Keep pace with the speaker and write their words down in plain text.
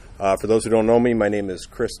For those who don't know me, my name is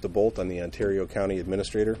Chris DeBolt. I'm the Ontario County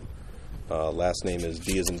Administrator. Last name is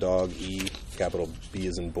D as in dog, E, capital B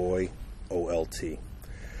as in boy, O-L-T.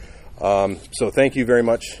 So thank you very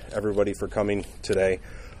much, everybody, for coming today.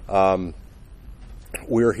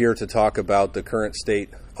 We're here to talk about the current state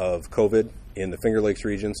of COVID in the Finger Lakes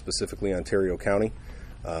region, specifically Ontario County,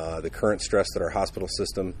 the current stress that our hospital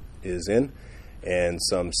system is in, and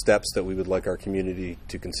some steps that we would like our community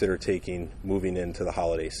to consider taking moving into the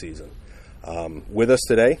holiday season. With us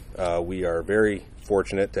today, we are very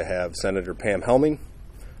fortunate to have Senator Pam Helming,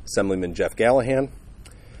 Assemblyman Jeff Gallahan,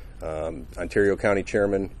 Ontario County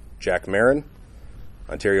Chairman Jack Marin,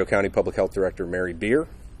 Ontario County Public Health Director Mary Beer,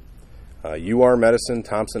 UR Medicine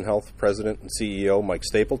Thompson Health President and CEO Mike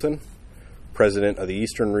Stapleton, President of the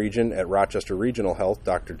Eastern Region at Rochester Regional Health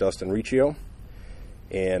Dr. Dustin Riccio,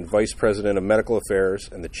 and Vice President of Medical Affairs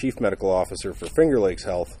and the Chief Medical Officer for Finger Lakes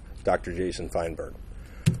Health, Dr. Jason Feinberg.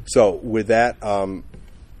 So with that, I'm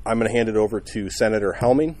going to hand it over to Senator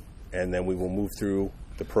Helming, and then we will move through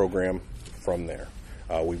the program from there.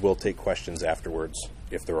 We will take questions afterwards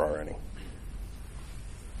if there are any.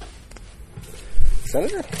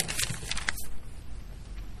 Senator?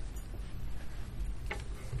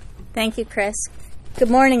 Thank you, Chris. Good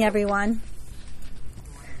morning, everyone.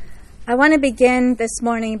 I want to begin this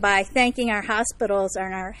morning by thanking our hospitals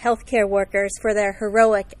and our healthcare workers for their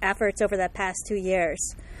heroic efforts over the past 2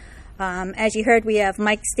 years. As you heard, we have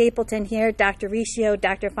Mike Stapleton here, Dr. Riccio,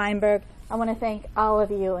 Dr. Feinberg. I want to thank all of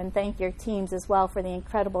you and thank your teams as well for the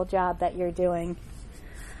incredible job that you're doing.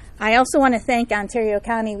 I also want to thank Ontario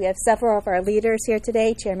County. We have several of our leaders here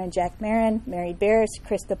today, Chairman Jack Marin, Mary Beer,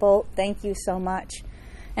 Chris DeBolt. Thank you so much.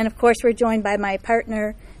 And of course, we're joined by my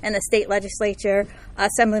partner in the state legislature,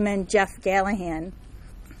 Assemblyman Jeff Gallahan.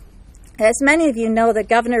 As many of you know, the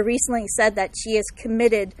governor recently said that she is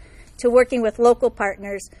committed to working with local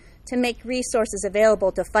partners to make resources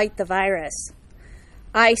available to fight the virus.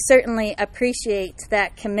 I certainly appreciate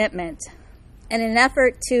that commitment. In an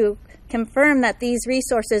effort to confirm that these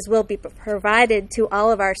resources will be provided to all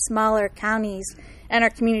of our smaller counties and our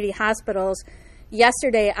community hospitals,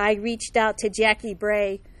 yesterday I reached out to Jackie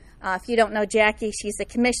Bray. If you don't know Jackie, she's the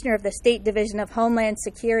Commissioner of the State Division of Homeland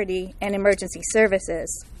Security and Emergency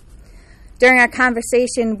Services. During our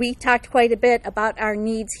conversation, we talked quite a bit about our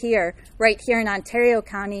needs here, right here in Ontario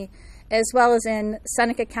County, as well as in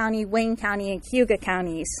Seneca County, Wayne County, and Cayuga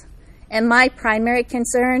counties. And my primary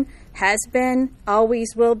concern has been,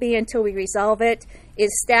 always will be until we resolve it,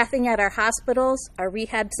 is staffing at our hospitals, our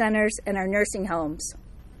rehab centers, and our nursing homes.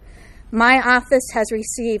 My office has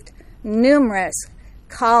received numerous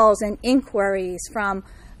calls and inquiries from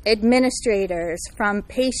administrators, from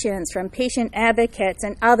patients, from patient advocates,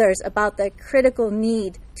 and others about the critical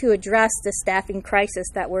need to address the staffing crisis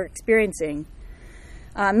that we're experiencing.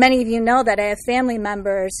 Many of you know that I have family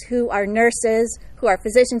members who are nurses, who are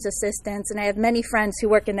physician's assistants, and I have many friends who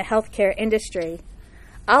work in the healthcare industry.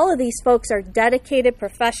 All of these folks are dedicated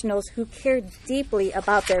professionals who care deeply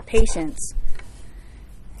about their patients.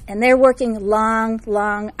 And they're working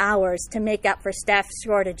long hours to make up for staff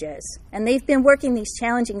shortages. And they've been working these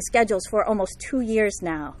challenging schedules for almost 2 years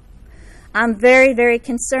now. I'm very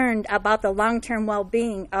concerned about the long-term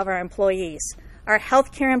well-being of our employees. Our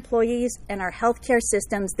healthcare employees and our healthcare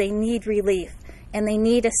systems, they need relief and they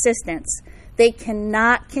need assistance. They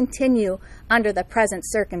cannot continue under the present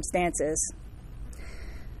circumstances.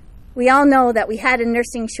 We all know that we had a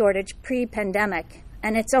nursing shortage pre-pandemic,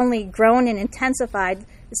 and it's only grown and intensified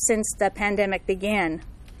since the pandemic began.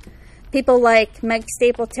 People like Mike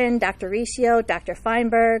Stapleton, Dr. Riccio, Dr.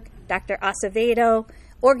 Feinberg, Dr. Acevedo,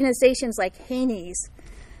 organizations like Haney's,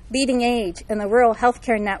 Leading Age, and the Rural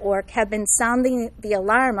Healthcare Network have been sounding the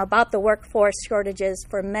alarm about the workforce shortages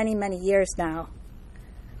for many years now.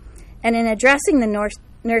 And in addressing the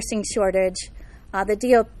nursing shortage, the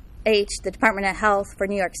DOH, the Department of Health for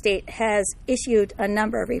New York State, has issued a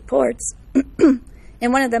number of reports.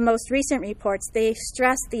 In one of the most recent reports, they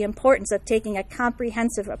stressed the importance of taking a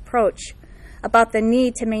comprehensive approach about the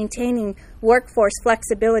need to maintaining workforce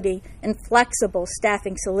flexibility and flexible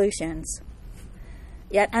staffing solutions.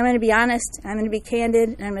 Yet, I'm going to be honest, I'm going to be candid,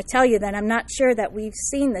 and I'm going to tell you that I'm not sure that we've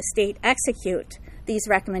seen the state execute these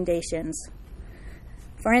recommendations.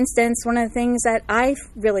 For instance, one of the things that I've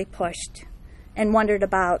really pushed and wondered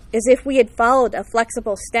about is if we had followed a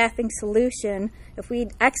flexible staffing solution, if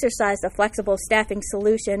we'd exercised a flexible staffing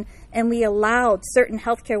solution and we allowed certain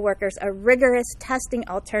healthcare workers a rigorous testing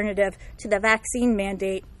alternative to the vaccine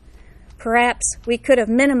mandate, perhaps we could have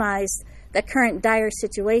minimized the current dire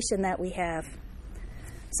situation that we have.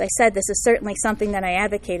 As I said, this is certainly something that I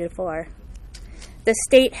advocated for. The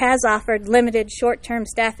state has offered limited short-term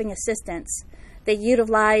staffing assistance. They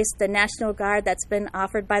utilize the National Guard that's been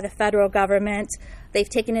offered by the federal government. They've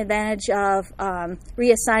taken advantage of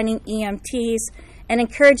reassigning EMTs and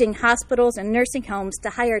encouraging hospitals and nursing homes to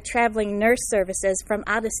hire traveling nurse services from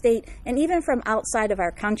out of state and even from outside of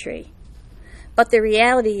our country. But the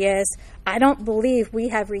reality is, I don't believe we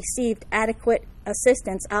have received adequate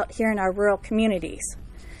assistance out here in our rural communities.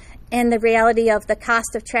 And the reality of the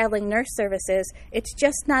cost of traveling nurse services, it's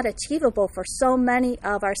just not achievable for so many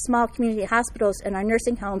of our small community hospitals and our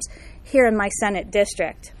nursing homes here in my Senate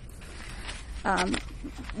district.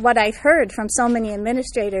 What I've heard from so many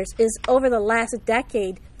administrators is over the last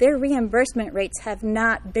decade, their reimbursement rates have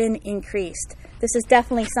not been increased. This is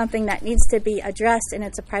definitely something that needs to be addressed, and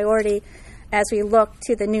it's a priority as we look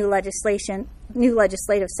to the new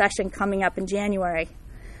legislative session coming up in January.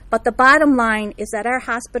 But the bottom line is that our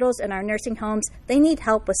hospitals and our nursing homes, they need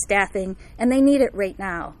help with staffing, and they need it right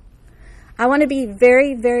now. I want to be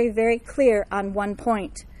very, very, very clear on one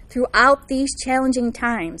point. Throughout these challenging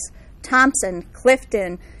times, Thompson,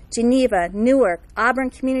 Clifton, Geneva, Newark, Auburn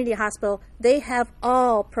Community Hospital, they have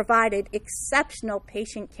all provided exceptional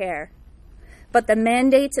patient care. But the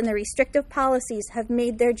mandates and the restrictive policies have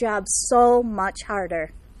made their jobs so much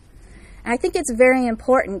harder. And I think it's very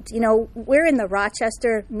important. You know, we're in the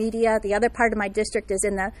Rochester media. The other part of my district is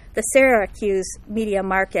in the Syracuse media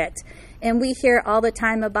market. And we hear all the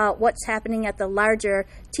time about what's happening at the larger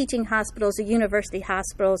teaching hospitals, the university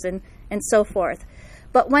hospitals, and so forth.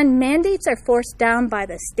 But when mandates are forced down by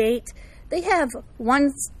the state, they have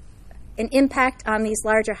an impact on these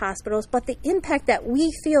larger hospitals, but the impact that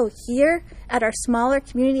we feel here at our smaller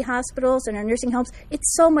community hospitals and our nursing homes,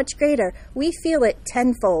 it's so much greater. We feel it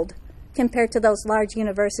tenfold compared to those large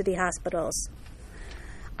university hospitals.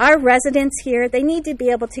 Our residents here, they need to be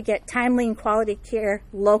able to get timely and quality care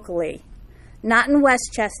locally. Not in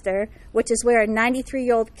Westchester, which is where a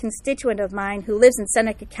 93-year-old constituent of mine who lives in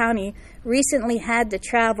Seneca County recently had to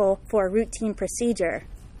travel for a routine procedure.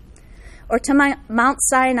 Or to Mount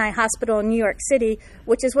Sinai Hospital in New York City,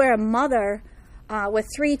 which is where a mother with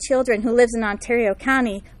 3 children who lives in Ontario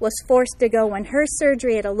County was forced to go when her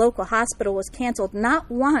surgery at a local hospital was canceled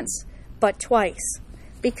not once, but twice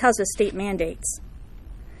because of state mandates.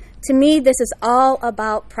 To me, this is all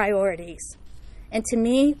about priorities. And to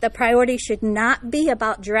me, the priority should not be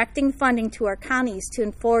about directing funding to our counties to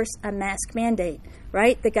enforce a mask mandate,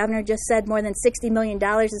 right? The governor just said more than $60 million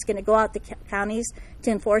is going to go out to counties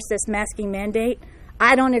to enforce this masking mandate.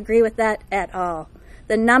 I don't agree with that at all.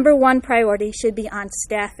 The number one priority should be on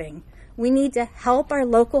staffing. We need to help our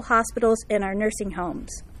local hospitals and our nursing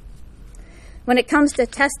homes. When it comes to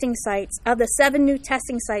testing sites, of the 7 new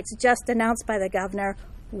testing sites just announced by the governor,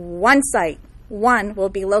 one will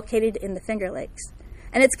be located in the Finger Lakes.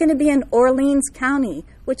 And it's going to be in Orleans County,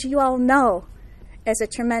 which you all know is a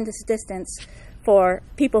tremendous distance for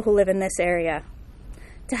people who live in this area.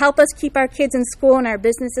 To help us keep our kids in school and our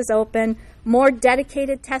businesses open, more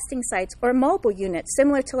dedicated testing sites or mobile units,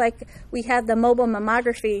 similar to like we have the mobile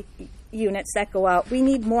mammography units that go out. We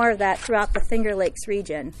need more of that throughout the Finger Lakes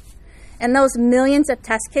region. And those millions of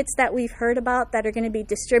test kits that we've heard about that are going to be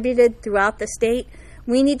distributed throughout the state,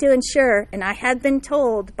 we need to ensure, and I have been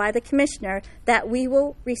told by the commissioner, that we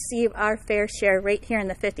will receive our fair share right here in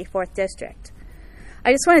the 54th District.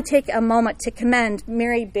 I just want to take a moment to commend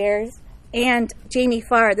Mary Bears and Jamie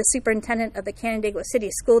Farr, the superintendent of the Canandaigua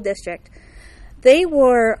City School District. They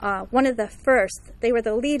were one of the first, they were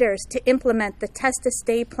the leaders to implement the Test to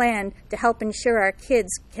Stay plan to help ensure our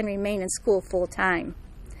kids can remain in school full time.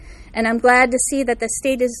 And I'm glad to see that the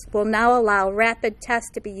state will now allow rapid tests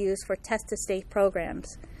to be used for test-to-stay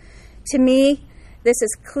programs. To me, this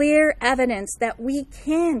is clear evidence that we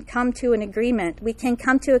can come to an agreement. We can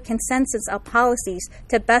come to a consensus of policies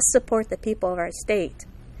to best support the people of our state.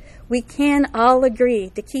 We can all agree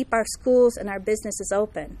to keep our schools and our businesses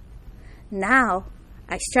open. Now,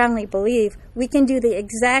 I strongly believe we can do the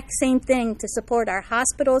exact same thing to support our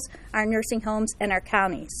hospitals, our nursing homes, and our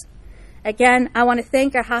counties. Again, I want to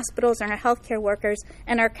thank our hospitals and our healthcare workers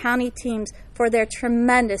and our county teams for their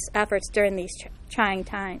tremendous efforts during these trying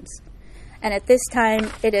times. And at this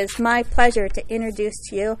time, it is my pleasure to introduce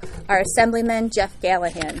to you our Assemblyman Jeff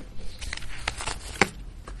Gallahan.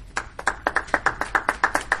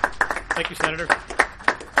 Thank you, Senator.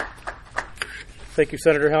 Thank you,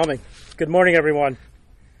 Senator Helming. Good morning, everyone.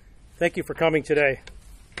 Thank you for coming today.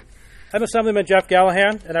 I'm Assemblyman Jeff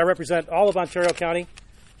Gallahan, and I represent all of Ontario County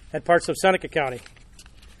and parts of Seneca County.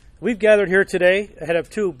 We've gathered here today ahead of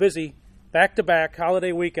 2 busy back-to-back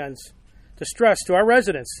holiday weekends to stress to our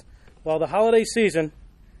residents, while the holiday season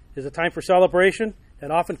is a time for celebration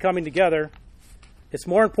and often coming together, it's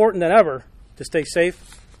more important than ever to stay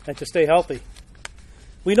safe and to stay healthy.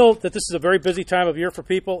 We know that this is a very busy time of year for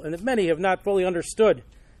people and that many have not fully understood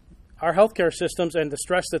our healthcare systems and the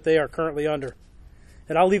stress that they are currently under.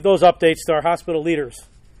 And I'll leave those updates to our hospital leaders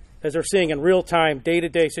as they're seeing in real time,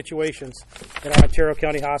 day-to-day situations in our Ontario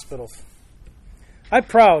County hospitals. I'm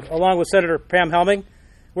proud, along with Senator Pam Helming,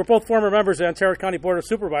 we're both former members of the Ontario County Board of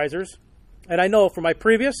Supervisors, and I know from my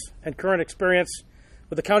previous and current experience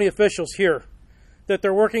with the county officials here that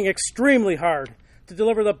they're working extremely hard to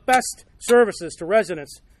deliver the best services to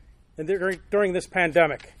residents during this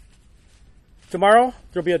pandemic. Tomorrow,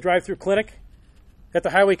 there'll be a drive-through clinic at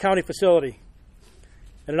the Highway County facility.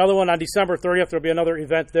 And another one on December 30th, there'll be another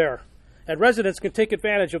event there. And residents can take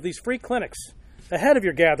advantage of these free clinics ahead of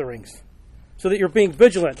your gatherings so that you're being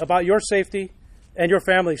vigilant about your safety and your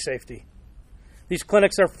family's safety. These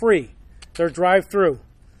clinics are free. They're drive-through.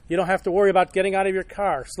 You don't have to worry about getting out of your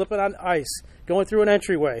car, slipping on ice, going through an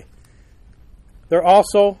entryway. They're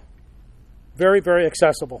also very, very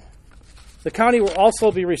accessible. The county will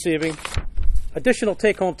also be receiving additional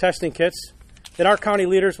take-home testing kits, and our county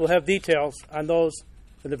leaders will have details on those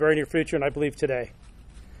in the very near future, and I believe today.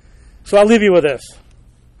 So I'll leave you with this.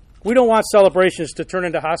 We don't want celebrations to turn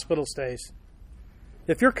into hospital stays.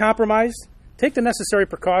 If you're compromised, take the necessary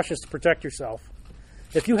precautions to protect yourself.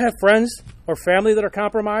 If you have friends or family that are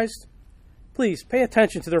compromised, please pay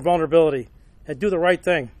attention to their vulnerability and do the right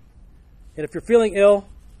thing. And if you're feeling ill,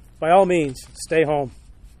 by all means, stay home.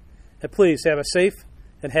 And please have a safe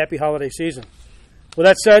and happy holiday season. With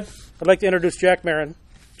that said, I'd like to introduce Jack Marin,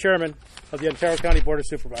 Chairman of the Ontario County Board of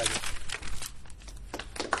Supervisors.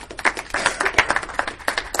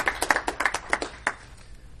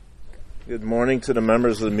 Good morning to the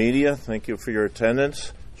members of the media. Thank you for your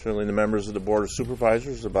attendance. Certainly the members of the Board of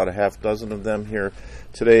Supervisors, about a half dozen of them here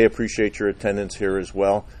today. Appreciate your attendance here as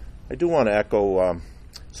well. I do want to echo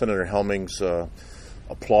Senator Helming's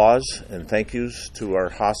applause and thank yous to our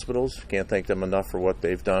hospitals. Can't thank them enough for what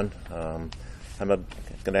they've done. I'm going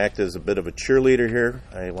to act as a bit of a cheerleader here.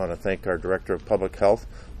 I want to thank our Director of Public Health,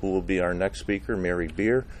 who will be our next speaker, Mary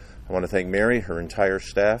Beer. I want to thank Mary, her entire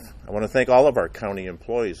staff. I want to thank all of our county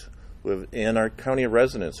employees and our county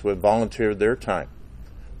residents who have volunteered their time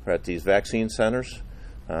at these vaccine centers,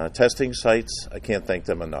 testing sites. I can't thank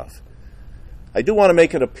them enough. I do want to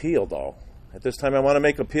make an appeal, though. At this time, I want to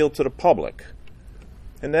make an appeal to the public.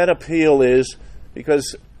 And that appeal is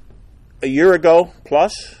because a year ago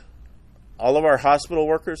plus, all of our hospital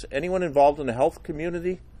workers, anyone involved in the health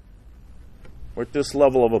community, were at this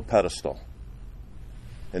level of a pedestal.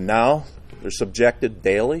 And now they're subjected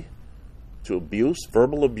daily to abuse,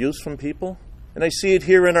 verbal abuse from people. And I see it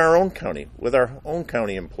here in our own county, with our own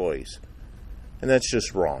county employees. And that's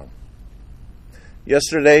just wrong.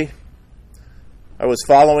 Yesterday, I was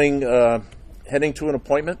heading to an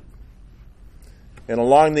appointment, and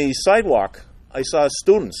along the sidewalk, I saw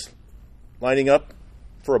students lining up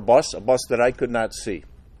for a bus that I could not see.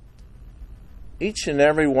 Each and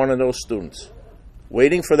every one of those students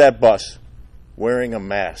waiting for that bus, wearing a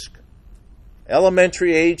mask.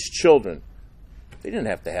 Elementary age children. They didn't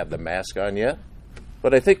have to have the mask on yet.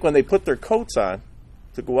 But I think when they put their coats on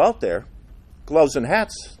to go out there, gloves and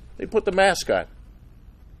hats, they put the mask on.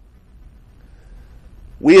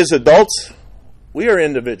 We as adults, we are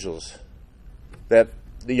individuals that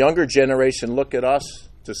the younger generation look at us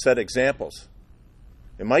to set examples.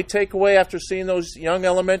 And my takeaway after seeing those young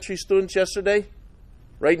elementary students yesterday,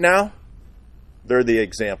 right now, they're the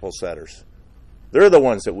example setters. They're the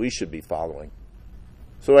ones that we should be following.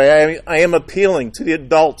 So I am appealing to the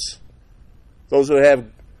adults, those who have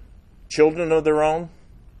children of their own,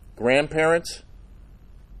 grandparents.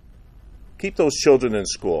 Keep those children in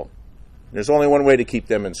school. There's only one way to keep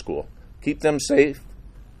them in school. Keep them safe.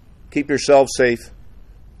 Keep yourself safe.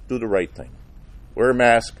 Do the right thing. Wear a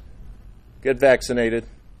mask. Get vaccinated.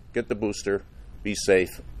 Get the booster. Be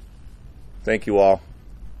safe. Thank you all.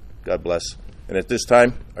 God bless. And at this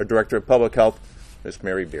time, our Director of Public Health, Ms.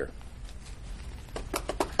 Mary Beer.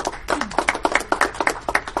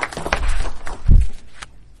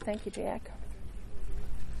 Thank you, Jack.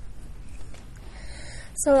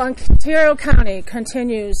 So Ontario County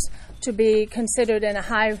continues to be considered in a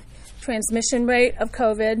high transmission rate of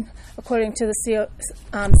COVID, according to the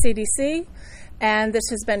CDC, and this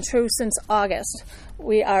has been true since August.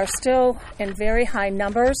 We are still in very high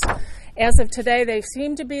numbers. As of today, they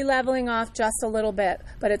seem to be leveling off just a little bit,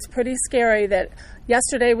 but it's pretty scary that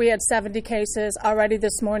yesterday we had 70 cases. Already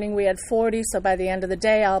this morning we had 40, so by the end of the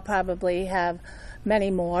day I'll probably have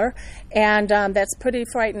many more. And that's pretty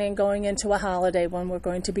frightening going into a holiday when we're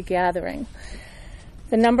going to be gathering.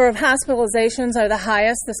 The number of hospitalizations are the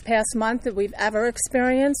highest this past month that we've ever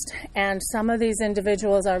experienced, and some of these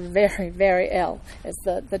individuals are very, very ill, as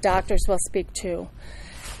the doctors will speak to.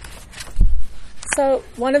 So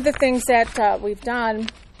one of the things that we've done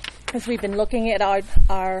is we've been looking at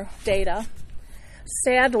our data.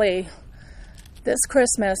 Sadly, this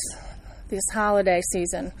Christmas, this holiday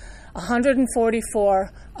season,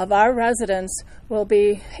 144 of our residents will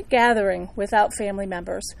be gathering without family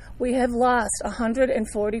members. We have lost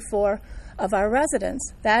 144 of our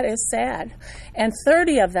residents. That is sad. And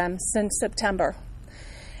 30 of them since September.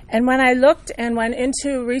 And when I looked and went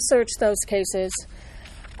into research those cases,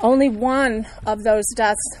 only one of those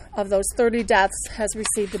deaths, of those 30 deaths, has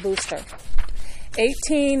received a booster.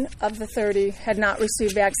 18 of the 30 had not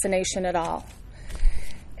received vaccination at all.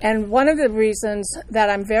 And one of the reasons that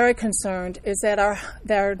I'm very concerned is that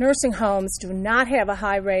their nursing homes do not have a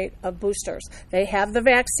high rate of boosters. They have the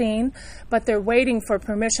vaccine, but they're waiting for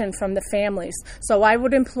permission from the families. So I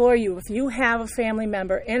would implore you, if you have a family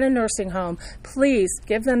member in a nursing home, please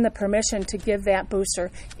give them the permission to give that booster.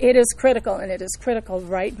 It is critical, and it is critical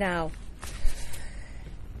right now.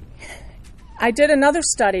 I did another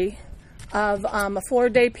study of a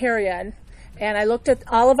 4-day period, and I looked at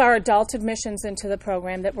all of our adult admissions into the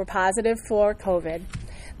program that were positive for COVID.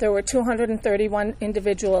 There were 231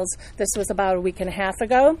 individuals. This was about a week and a half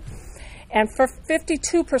ago. And for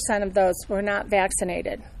 52% of those were not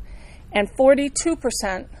vaccinated. And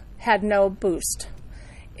 42% had no boost.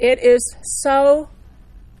 It is so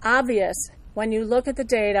obvious when you look at the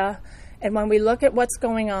data and when we look at what's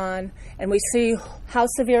going on and we see how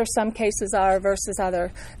severe some cases are versus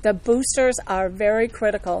other, the boosters are very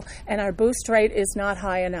critical, and our boost rate is not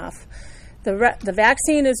high enough. The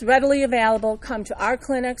vaccine is readily available. Come to our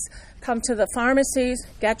clinics, come to the pharmacies,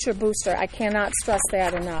 get your booster. I cannot stress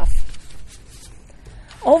that enough.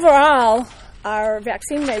 Overall, our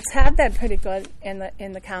vaccine rates have been pretty good in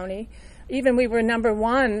the county. Even we were number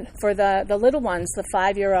one for the little ones, the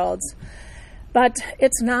 5-year-olds. But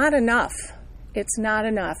it's not enough. It's not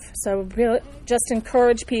enough. So really just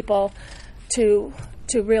encourage people to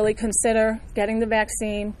really consider getting the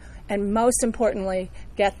vaccine, and most importantly,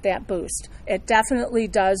 get that boost. It definitely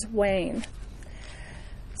does wane.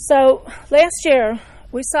 So last year,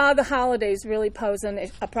 we saw the holidays really posing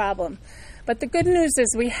a problem. But the good news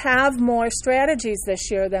is we have more strategies this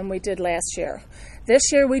year than we did last year.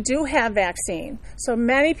 This year we do have vaccine, so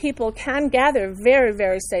many people can gather very,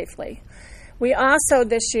 very safely. We also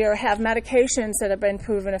this year have medications that have been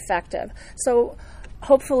proven effective. So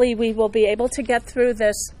hopefully we will be able to get through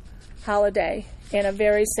this holiday in a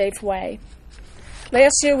very safe way.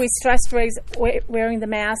 Last year we stressed wearing the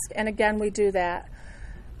mask, and again we do that.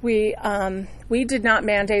 We did not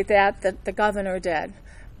mandate that, the governor did.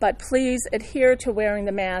 But please adhere to wearing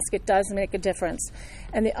the mask. It does make a difference.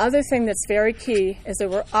 And the other thing that's very key is that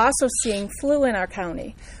we're also seeing flu in our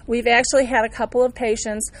county. We've actually had a couple of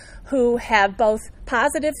patients who have both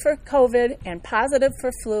positive for COVID and positive for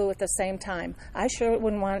flu at the same time. I sure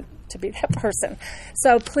wouldn't want to be that person.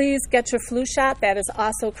 So please get your flu shot. That is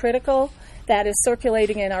also critical. That is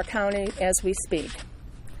circulating in our county as we speak.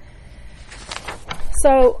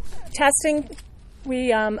 So testing.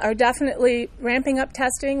 We are definitely ramping up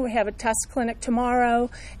testing. We have a test clinic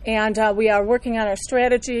tomorrow, and we are working on our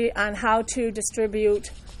strategy on how to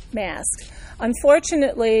distribute masks.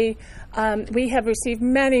 Unfortunately, we have received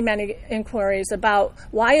many, many inquiries about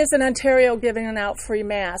why isn't Ontario giving out free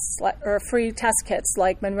masks or free test kits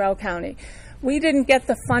like Monroe County. We didn't get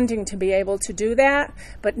the funding to be able to do that,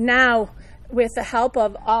 but now with the help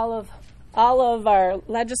of all of our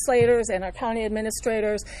legislators and our county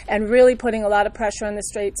administrators and really putting a lot of pressure on the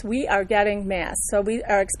states, we are getting masks. So we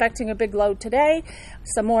are expecting a big load today,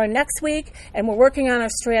 some more next week, and we're working on our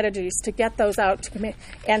strategies to get those out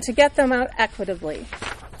and to get them out equitably.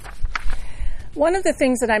 One of the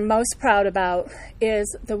things that I'm most proud about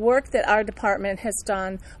is the work that our department has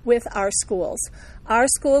done with our schools. Our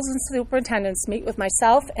schools and superintendents meet with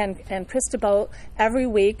myself and Chris DeBolt every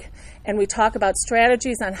week, and we talk about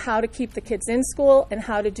strategies on how to keep the kids in school and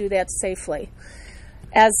how to do that safely.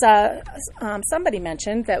 As somebody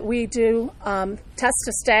mentioned, that we do test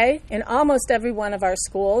to stay in almost every one of our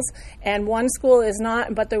schools, and one school is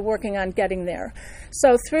not, but they're working on getting there.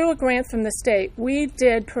 So through a grant from the state, we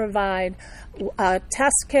did provide a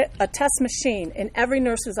test machine in every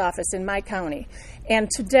nurse's office in my county. And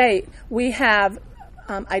to date, we have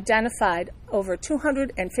identified over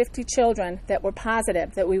 250 children that were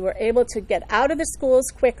positive, that we were able to get out of the schools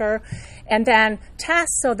quicker and then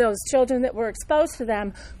test so those children that were exposed to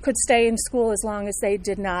them could stay in school as long as they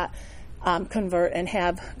did not convert and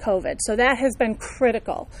have COVID. So that has been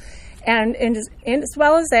critical. And as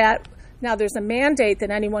well as that, now there's a mandate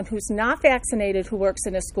that anyone who's not vaccinated who works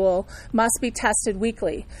in a school must be tested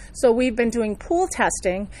weekly. So we've been doing pool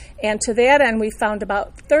testing, and to that end we found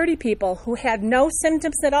about 30 people who had no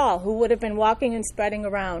symptoms at all, who would have been walking and spreading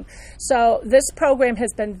around. So this program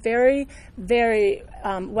has been very, very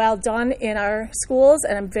well done in our schools,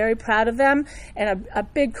 and I'm very proud of them. And a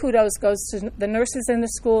big kudos goes to the nurses in the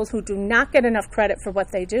schools who do not get enough credit for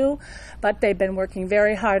what they do, but they've been working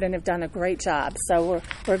very hard and have done a great job. So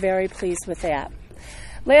we're very pleased with that.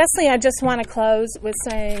 Lastly, I just want to close with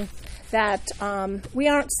saying that we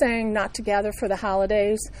aren't saying not to gather for the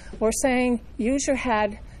holidays. We're saying use your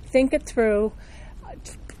head, think it through,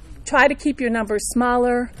 try to keep your numbers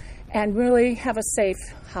smaller, and really have a safe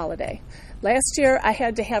holiday. Last year, I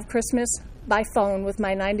had to have Christmas by phone with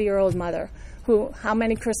my 90-year-old mother, how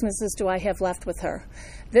many Christmases do I have left with her?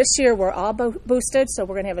 This year, we're all boosted, so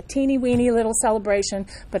we're going to have a teeny-weeny little celebration,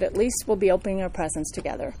 but at least we'll be opening our presents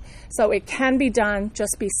together. So it can be done.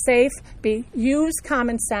 Just be safe, use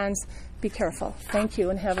common sense, be careful. Thank you,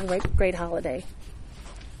 and have a great holiday.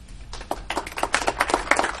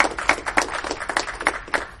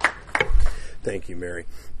 Thank you, Mary.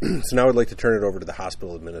 So now I'd like to turn it over to the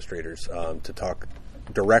hospital administrators to talk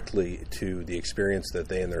directly to the experience that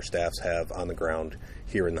they and their staffs have on the ground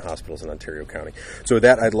here in the hospitals in Ontario County. So with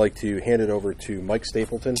that, I'd like to hand it over to Mike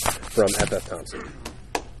Stapleton from FF Thompson.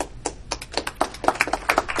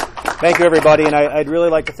 Thank you, everybody, and I'd really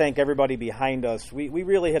like to thank everybody behind us. We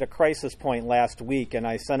really hit a crisis point last week, and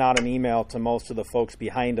I sent out an email to most of the folks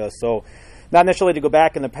behind us. So not necessarily to go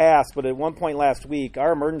back in the past, but at one point last week,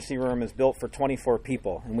 our emergency room is built for 24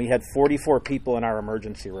 people, and we had 44 people in our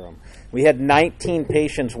emergency room. We had 19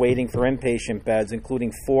 patients waiting for inpatient beds,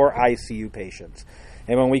 including 4 ICU patients.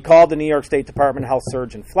 And when we called the New York State Department of Health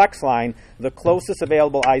Surgeon Flex line, the closest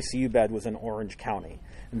available ICU bed was in Orange County.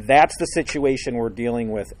 That's the situation we're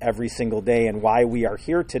dealing with every single day, and why we are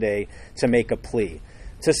here today to make a plea.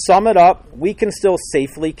 To sum it up, we can still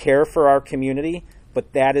safely care for our community,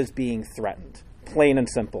 but that is being threatened, plain and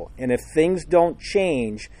simple. And if things don't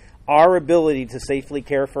change, our ability to safely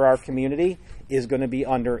care for our community is going to be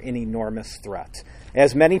under an enormous threat.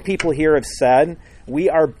 As many people here have said, we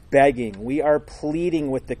are begging, we are pleading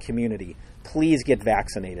with the community. Please get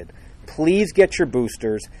vaccinated. Please get your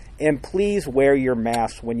boosters, and please wear your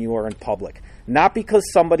mask when you are in public. Not because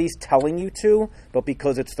somebody's telling you to, but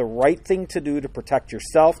because it's the right thing to do to protect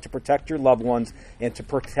yourself, to protect your loved ones, and to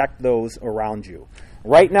protect those around you.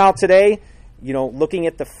 Right now today, looking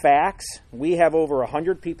at the facts, we have over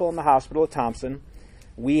 100 people in the hospital at Thompson.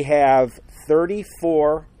 We have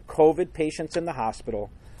 34 COVID patients in the hospital.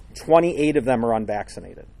 28 of them are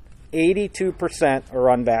unvaccinated. 82% are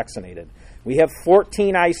unvaccinated. We have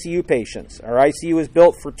 14 ICU patients. Our ICU is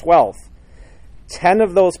built for 12. 10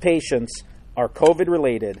 of those patients are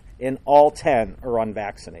COVID-related, and all 10 are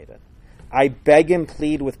unvaccinated. I beg and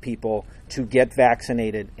plead with people to get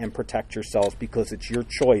vaccinated and protect yourselves, because it's your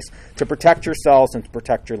choice to protect yourselves and to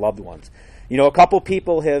protect your loved ones. A couple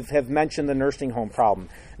people have mentioned the nursing home problem.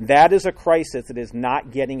 That is a crisis that is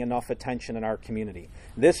not getting enough attention in our community.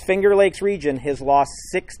 This Finger Lakes region has lost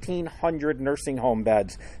 1,600 nursing home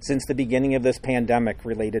beds since the beginning of this pandemic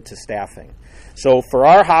related to staffing. So for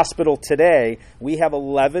our hospital today, we have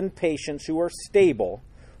 11 patients who are stable,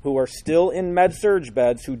 who are still in med-surg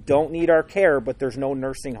beds, who don't need our care, but there's no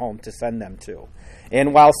nursing home to send them to.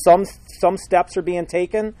 And while some steps are being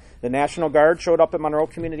taken, the National Guard showed up at Monroe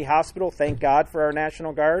Community Hospital. Thank God for our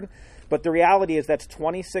National Guard. But the reality is that's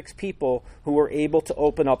 26 people who were able to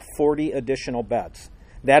open up 40 additional beds.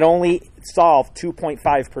 That only solved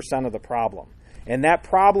 2.5% of the problem. And that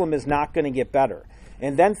problem is not going to get better.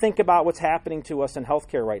 And then think about what's happening to us in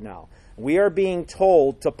healthcare right now. We are being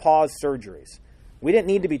told to pause surgeries. We didn't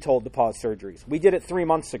need to be told to pause surgeries. We did it 3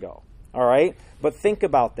 months ago. All right? But think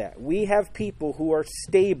about that. We have people who are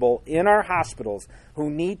stable in our hospitals who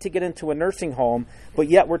need to get into a nursing home, but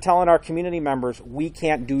yet we're telling our community members, we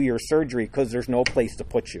can't do your surgery because there's no place to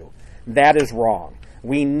put you. That is wrong.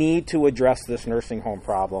 We need to address this nursing home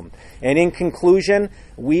problem. And in conclusion,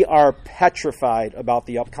 we are petrified about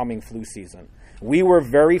the upcoming flu season. We were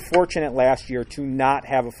very fortunate last year to not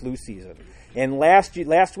have a flu season. And last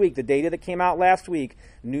week, the data that came out last week,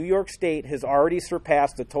 New York State has already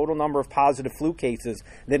surpassed the total number of positive flu cases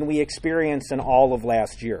than we experienced in all of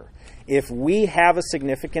last year. If we have a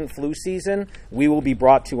significant flu season, we will be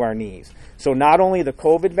brought to our knees. So not only the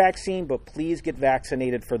COVID vaccine, but please get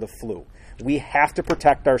vaccinated for the flu. We have to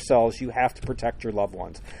protect ourselves. You have to protect your loved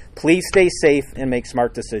ones. Please stay safe and make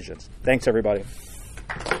smart decisions. Thanks, everybody.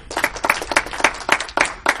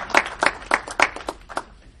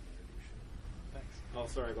 Oh,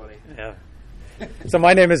 sorry, buddy. Yeah. So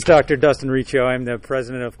my name is Dr. Dustin Riccio. I'm the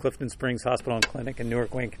president of Clifton Springs Hospital and Clinic and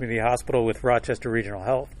Newark Wayne Community Hospital with Rochester Regional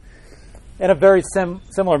Health. And a very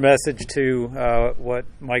similar message to what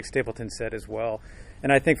Mike Stapleton said as well.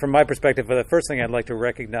 And I think from my perspective, the first thing I'd like to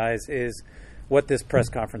recognize is what this press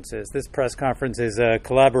conference is. This press conference is a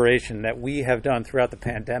collaboration that we have done throughout the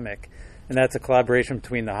pandemic. And that's a collaboration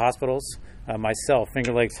between the hospitals, myself,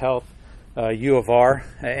 Finger Lakes Health, U of R,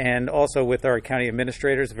 and also with our county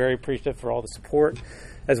administrators. Very appreciative for all the support,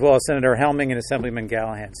 as well as Senator Helming and Assemblyman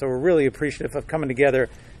Gallahan. So we're really appreciative of coming together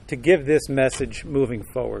to give this message moving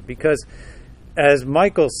forward, because as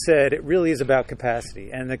Michael said, it really is about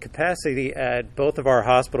capacity, and the capacity at both of our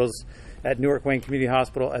hospitals, at Newark Wayne Community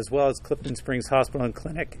Hospital as well as Clifton Springs Hospital and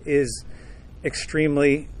Clinic, is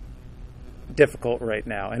extremely difficult right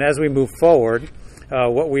now. And as we move forward,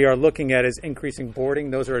 what we are looking at is increasing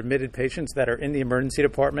boarding. Those are admitted patients that are in the emergency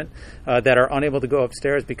department that are unable to go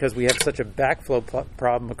upstairs because we have such a backflow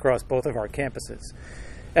problem across both of our campuses.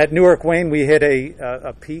 At Newark Wayne, we hit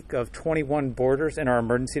a peak of 21 boarders in our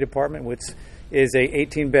emergency department, which is a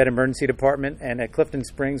 18-bed emergency department. And at Clifton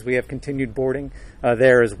Springs, we have continued boarding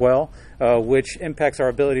there as well, which impacts our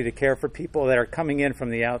ability to care for people that are coming in from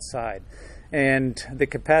the outside. And the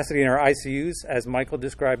capacity in our ICUs, as Michael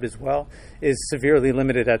described as well, is severely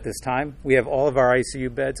limited at this time. We have all of our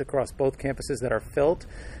ICU beds across both campuses that are filled.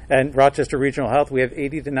 And Rochester Regional Health, we have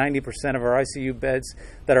 80 to 90% of our ICU beds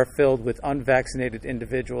that are filled with unvaccinated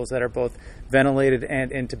individuals that are both ventilated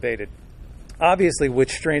and intubated. Obviously,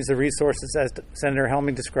 which strains the resources, as Senator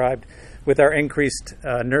Helming described, with our increased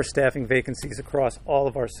nurse staffing vacancies across all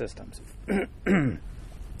of our systems. And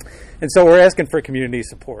so we're asking for community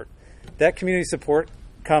support. That community support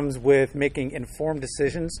comes with making informed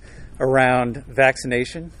decisions around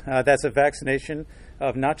vaccination. That's a vaccination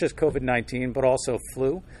of not just COVID-19, but also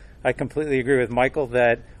flu. I completely agree with Michael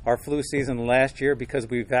that our flu season last year, because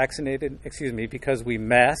we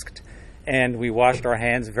masked and we washed our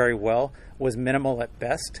hands very well, was minimal at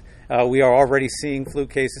best. We are already seeing flu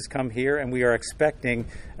cases come here, and we are expecting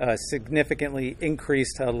a significantly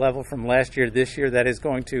increased level from last year this year that is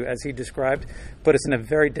going to, as he described, put us in a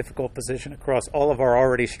very difficult position across all of our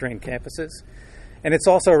already strained campuses. And it's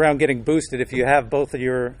also around getting boosted if you have both of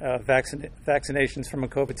your vaccinations from a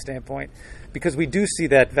COVID standpoint, because we do see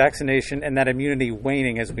that vaccination and that immunity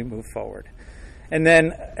waning as we move forward. And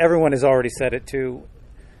then everyone has already said it too.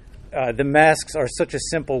 The masks are such a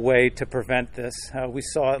simple way to prevent this. We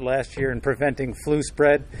saw it last year in preventing flu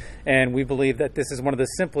spread, and we believe that this is one of the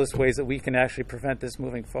simplest ways that we can actually prevent this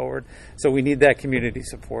moving forward. So we need that community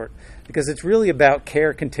support, because it's really about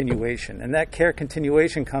care continuation. And that care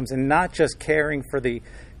continuation comes in not just caring for the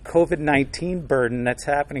COVID-19 burden that's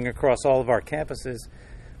happening across all of our campuses,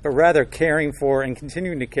 but rather caring for and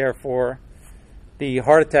continuing to care for the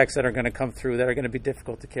heart attacks that are going to come through that are going to be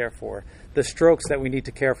difficult to care for, the strokes that we need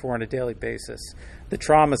to care for on a daily basis, the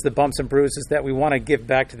traumas, the bumps and bruises that we want to give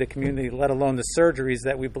back to the community, let alone the surgeries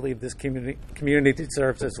that we believe this community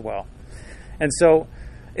deserves as well. And so,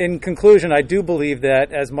 in conclusion, I do believe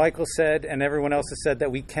that, as Michael said and everyone else has said,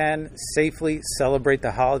 that we can safely celebrate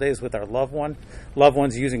the holidays with our loved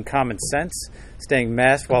ones using common sense, staying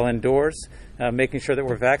masked while indoors, making sure that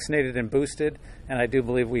we're vaccinated and boosted, and I do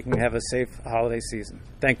believe we can have a safe holiday season.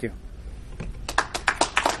 Thank you.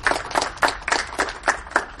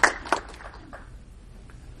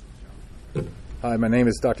 Hi, my name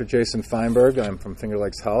is Dr. Jason Feinberg. I'm from Finger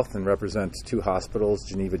Lakes Health and represent two hospitals,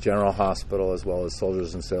 Geneva General Hospital as well as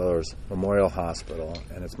Soldiers and Sailors Memorial Hospital.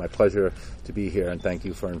 And it's my pleasure to be here, and thank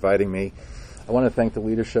you for inviting me. I want to thank the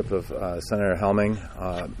leadership of Senator Helming,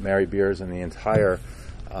 Mary Beers, and the entire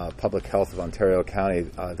Public Health of Ontario County.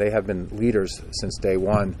 They have been leaders since day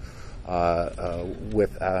one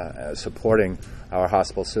with supporting our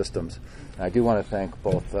hospital systems. And I do want to thank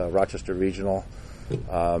both Rochester Regional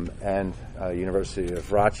and University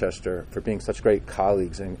of Rochester for being such great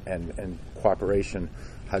colleagues, and cooperation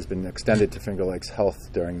has been extended to Finger Lakes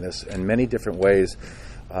Health during this in many different ways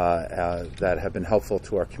that have been helpful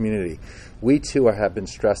to our community. We too have been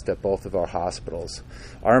stressed at both of our hospitals.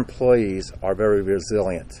 Our employees are very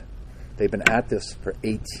resilient. They've been at this for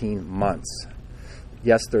 18 months.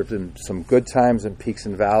 Yes, there have been some good times and peaks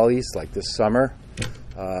and valleys like this summer,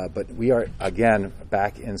 but we are, again,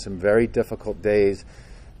 back in some very difficult days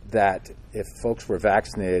that if folks were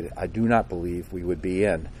vaccinated, I do not believe we would be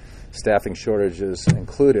in. Staffing shortages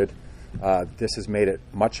included, this has made it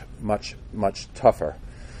much, much, much tougher.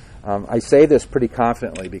 I say this pretty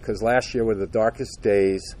confidently because last year were the darkest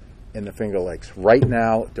days in the Finger Lakes. Right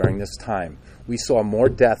now, during this time, we saw more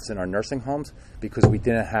deaths in our nursing homes because we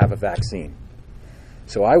didn't have a vaccine.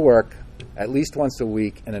 So I work at least once a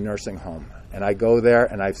week in a nursing home. And I go there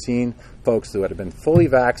and I've seen folks who have been fully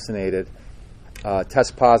vaccinated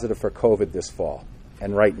test positive for COVID this fall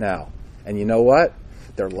and right now. And you know what?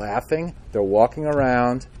 They're laughing, they're walking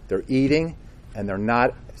around, they're eating, and they're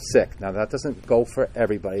not sick. Now, that doesn't go for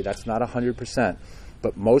everybody. That's not 100%.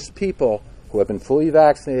 But most people who have been fully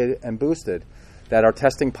vaccinated and boosted that are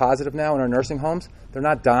testing positive now in our nursing homes, they're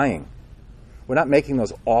not dying. We're not making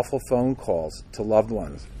those awful phone calls to loved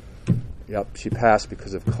ones. Yep, she passed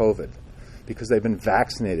because of COVID, because they've been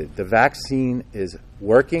vaccinated. The vaccine is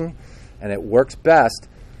working, and it works best,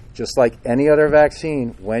 just like any other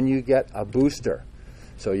vaccine, when you get a booster.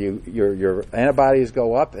 So your antibodies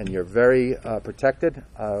go up, and you're very protected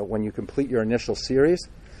when you complete your initial series.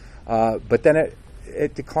 But then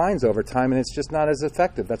it declines over time, and it's just not as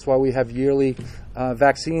effective. That's why we have yearly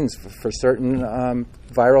vaccines for certain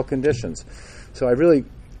viral conditions. So I really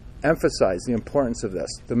emphasize the importance of this.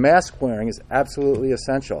 The mask wearing is absolutely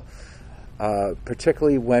essential,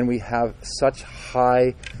 particularly when we have such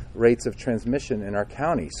high rates of transmission in our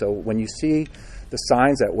county. So when you see the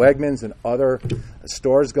signs at Wegmans and other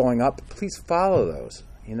stores going up, please follow those.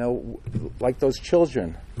 You know, like those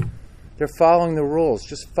children. They're following the rules.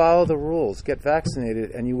 Just follow the rules. Get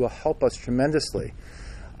vaccinated, and you will help us tremendously.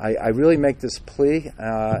 I really make this plea,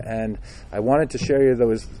 and I wanted to share you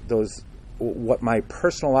those what my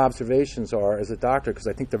personal observations are as a doctor, because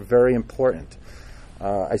I think they're very important.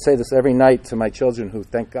 I say this every night to my children, who,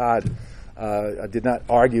 thank God, did not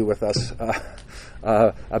argue with us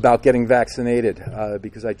about getting vaccinated,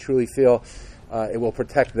 because I truly feel it will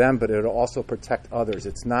protect them, but it will also protect others.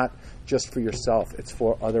 It's not just for yourself. It's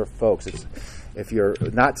for other folks. If you're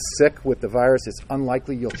not sick with the virus, it's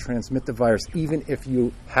unlikely you'll transmit the virus, even if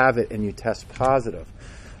you have it and you test positive.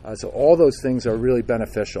 So all those things are really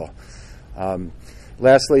beneficial.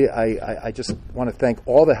 Lastly, I just want to thank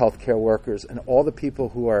all the healthcare workers and all the people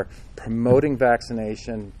who are promoting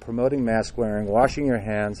vaccination, promoting mask wearing, washing your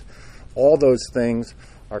hands. All those things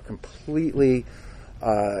are completely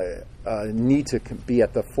need to be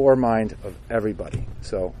at the foremind of everybody.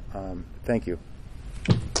 So thank you.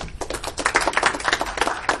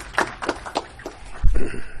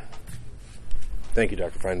 Thank you,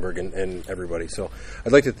 Dr. Feinberg, and everybody. So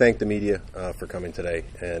I'd like to thank the media for coming today,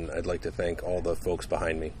 and I'd like to thank all the folks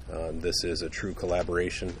behind me. This is a true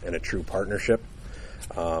collaboration and a true partnership.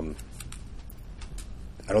 I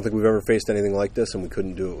don't think we've ever faced anything like this, and we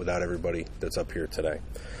couldn't do it without everybody that's up here today.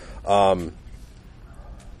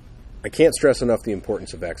 I can't stress enough the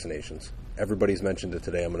importance of vaccinations. Everybody's mentioned it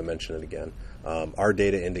today. I'm going to mention it again. Our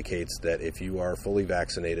data indicates that if you are fully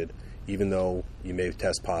vaccinated, even though you may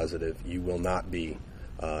test positive, you will not be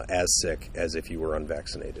as sick as if you were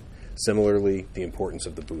unvaccinated. Similarly, the importance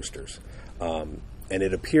of the boosters. And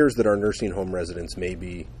it appears that our nursing home residents may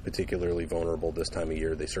be particularly vulnerable this time of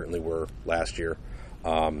year. They certainly were last year.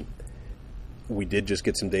 We did just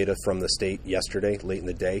get some data from the state yesterday, late in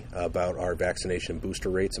the day, about our vaccination booster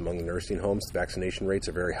rates among the nursing homes. The vaccination rates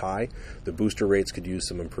are very high. The booster rates could use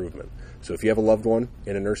some improvement. So if you have a loved one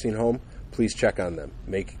in a nursing home, please check on them.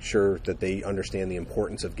 Make sure that they understand the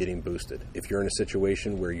importance of getting boosted. If you're in a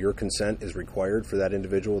situation where your consent is required for that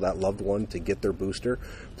individual, that loved one, to get their booster,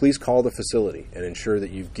 please call the facility and ensure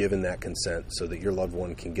that you've given that consent so that your loved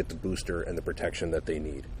one can get the booster and the protection that they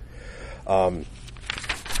need.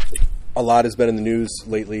 A lot has been in the news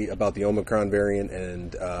lately about the Omicron variant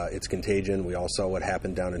and its contagion. We all saw what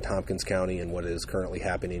happened down in Tompkins County and what is currently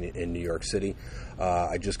happening in New York City.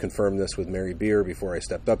 I just confirmed this with Mary Beer before I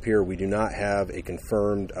stepped up here. We do not have a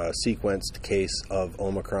confirmed sequenced case of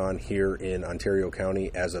Omicron here in Ontario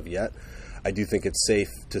County as of yet. I do think it's safe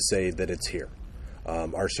to say that it's here.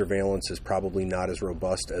 Our surveillance is probably not as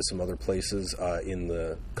robust as some other places in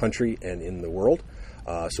the country and in the world.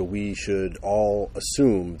 So we should all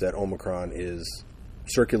assume that Omicron is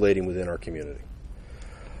circulating within our community.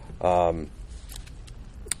 I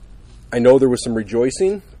know there was some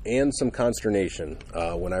rejoicing and some consternation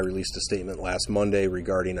when I released a statement last Monday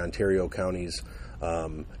regarding Ontario County's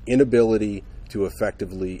inability to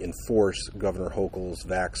effectively enforce Governor Hochul's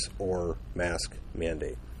vax or mask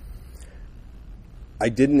mandate. I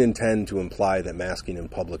didn't intend to imply that masking in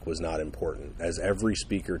public was not important. As every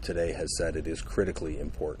speaker today has said, it is critically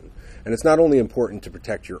important. And it's not only important to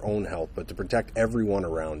protect your own health, but to protect everyone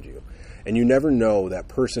around you. And you never know that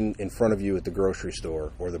person in front of you at the grocery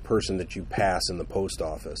store or the person that you pass in the post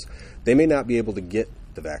office. They may not be able to get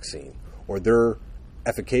the vaccine, or their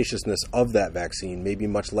efficaciousness of that vaccine may be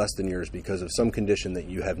much less than yours because of some condition that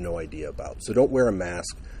you have no idea about. So don't wear a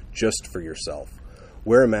mask just for yourself.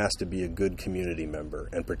 Wear a mask to be a good community member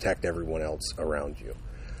and protect everyone else around you.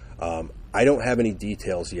 I don't have any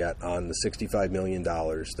details yet on the $65 million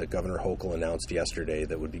that Governor Hochul announced yesterday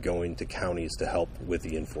that would be going to counties to help with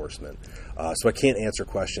the enforcement. So I can't answer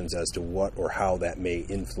questions as to what or how that may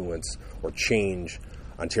influence or change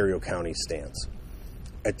Ontario County's stance.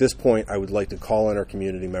 At this point, I would like to call on our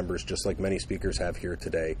community members, just like many speakers have here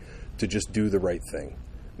today, to just do the right thing.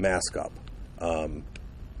 Mask up.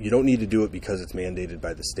 You don't need to do it because it's mandated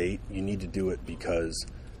by the state. You need to do it because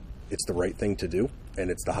it's the right thing to do, and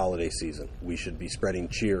it's the holiday season. We should be spreading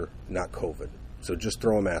cheer, not COVID. So just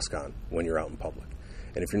throw a mask on when you're out in public.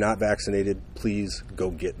 And if you're not vaccinated, please go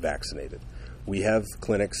get vaccinated. We have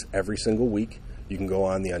clinics every single week. You can go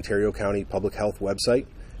on the Ontario County Public Health website,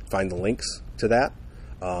 find the links to that,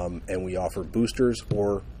 and we offer boosters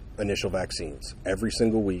or initial vaccines every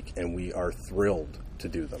single week, and we are thrilled to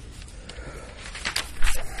do them.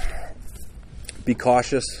 Be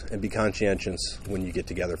cautious and be conscientious when you get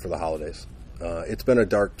together for the holidays. It's been a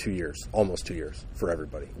dark 2 years, almost 2 years for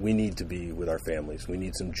everybody. We need to be with our families. We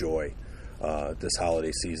need some joy this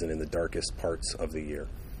holiday season in the darkest parts of the year.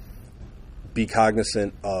 Be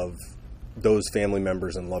cognizant of those family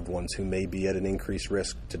members and loved ones who may be at an increased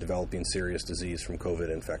risk to developing serious disease from COVID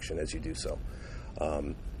infection as you do so.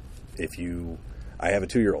 I have a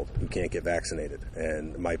 2-year-old who can't get vaccinated,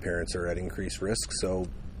 and my parents are at increased risk, so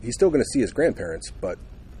he's still going to see his grandparents, but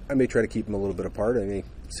I may try to keep him a little bit apart. I may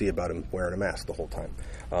see about him wearing a mask the whole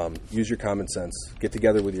time. Use your common sense. Get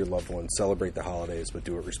together with your loved ones. Celebrate the holidays, but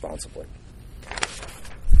do it responsibly.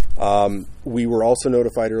 We were also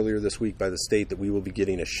notified earlier this week by the state that we will be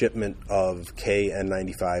getting a shipment of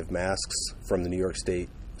KN95 masks from the New York State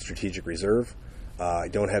Strategic Reserve. I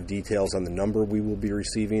don't have details on the number we will be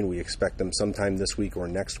receiving. We expect them sometime this week or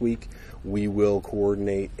next week. We will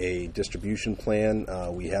coordinate a distribution plan.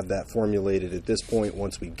 We have that formulated at this point.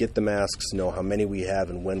 Once we get the masks, know how many we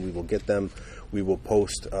have and when we will get them, we will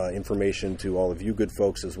post information to all of you good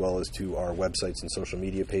folks as well as to our websites and social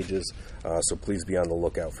media pages. So please be on the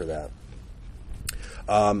lookout for that.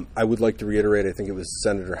 I would like to reiterate, I think it was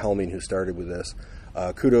Senator Helming who started with this.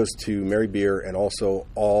 Kudos to Mary Beer and also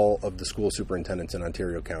all of the school superintendents in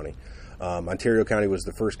Ontario County. Ontario County was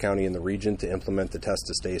the first county in the region to implement the Test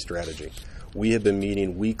to Stay strategy. We have been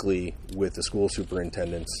meeting weekly with the school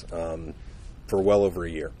superintendents for well over a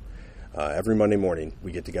year. Every Monday morning,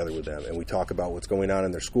 we get together with them and we talk about what's going on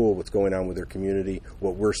in their school, what's going on with their community,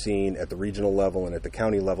 what we're seeing at the regional level and at the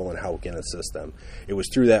county level, and how we can assist them. It was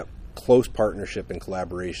through that close partnership and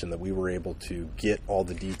collaboration that we were able to get all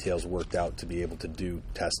the details worked out to be able to do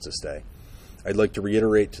Test to Stay. I'd like to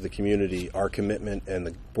reiterate to the community our commitment and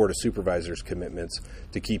the Board of Supervisors' commitments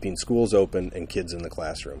to keeping schools open and kids in the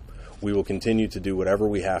classroom. We will continue to do whatever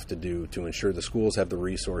we have to do to ensure the schools have the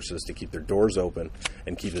resources to keep their doors open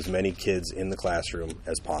and keep as many kids in the classroom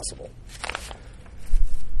as possible.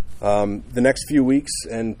 The next few weeks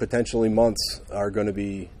and potentially months are going to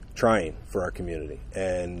be trying for our community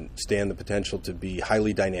and stand the potential to be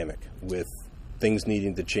highly dynamic with things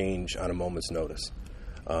needing to change on a moment's notice.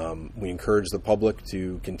 We encourage the public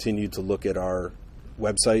to continue to look at our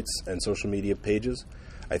websites and social media pages.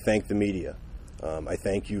 I thank the media. I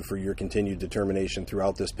thank you for your continued determination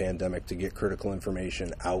throughout this pandemic to get critical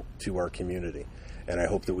information out to our community. And I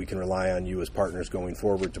hope that we can rely on you as partners going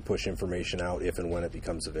forward to push information out if and when it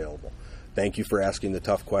becomes available. Thank you for asking the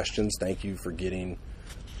tough questions. Thank you for getting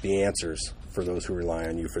the answers for those who rely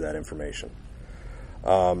on you for that information.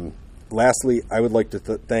 Lastly, I would like to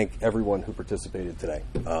thank everyone who participated today.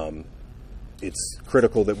 It's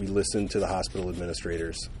critical that we listen to the hospital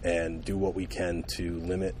administrators and do what we can to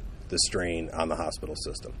limit the strain on the hospital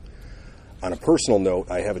system. On a personal note,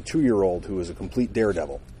 I have a 2-year-old who is a complete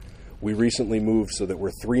daredevil. We recently moved so that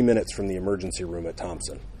we're 3 minutes from the emergency room at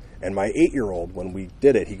Thompson. And my 8-year-old, when we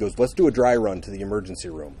did it, he goes, let's do a dry run to the emergency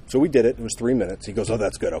room. So we did it. It was 3 minutes. He goes, oh,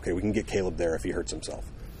 that's good. Okay, we can get Caleb there if he hurts himself.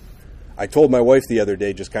 I told my wife the other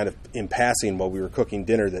day, just kind of in passing while we were cooking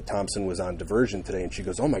dinner, that Thompson was on diversion today. And she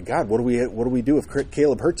goes, oh, my God, what do we do if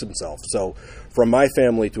Caleb hurts himself? So from my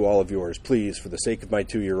family to all of yours, please, for the sake of my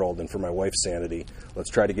 2-year-old and for my wife's sanity,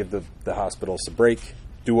 let's try to give the hospitals a break,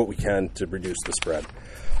 do what we can to reduce the spread.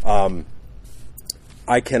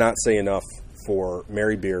 I cannot say enough for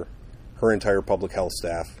Mary Beer, her entire public health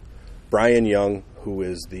staff, Brian Young, who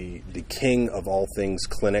is the king of all things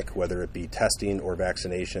clinic, whether it be testing or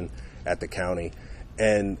vaccination at the county.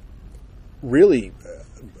 And really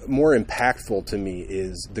more impactful to me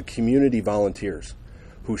is the community volunteers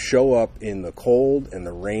who show up in the cold and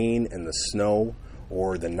the rain and the snow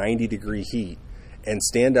or the 90-degree heat and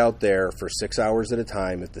stand out there for 6 hours at a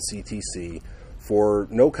time at the CTC for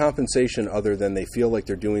no compensation other than they feel like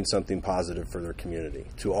they're doing something positive for their community.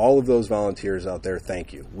 To all of those volunteers out there,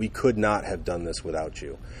 thank you. We could not have done this without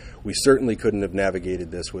you. We certainly couldn't have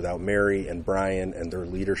navigated this without Mary and Brian and their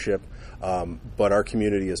leadership, but our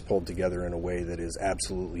community is pulled together in a way that is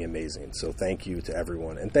absolutely amazing. So thank you to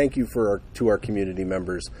everyone, and thank you to our community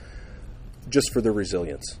members just for their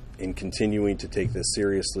resilience in continuing to take this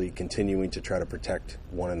seriously, continuing to try to protect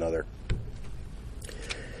one another.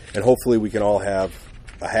 And hopefully we can all have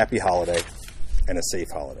a happy holiday and a safe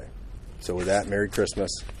holiday. So with that, Merry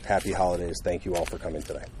Christmas, Happy Holidays. Thank you all for coming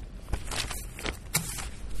today.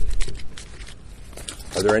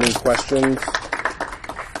 Are there any questions?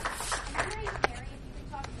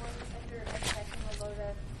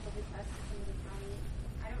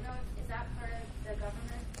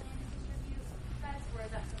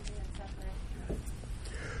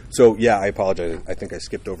 So, yeah, I apologize. I think I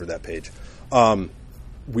skipped over that page.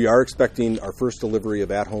 We are expecting our first delivery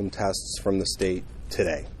of at-home tests from the state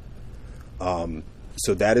today.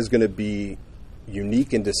 So that is going to be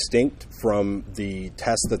unique and distinct from the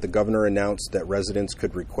test that the governor announced that residents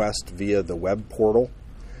could request via the web portal.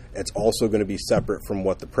 It's also going to be separate from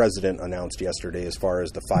what the president announced yesterday as far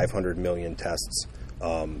as the 500 million tests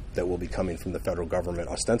that will be coming from the federal government,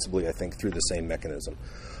 ostensibly, I think, through the same mechanism.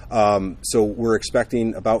 So we're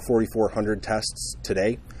expecting about 4,400 tests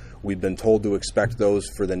today. We've been told to expect those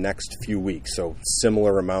for the next few weeks, so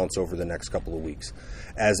similar amounts over the next couple of weeks.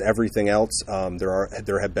 As everything else,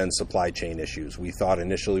 there have been supply chain issues. We thought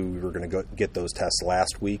initially we were going to get those tests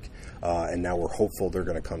last week, and now we're hopeful they're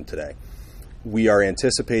going to come today. We are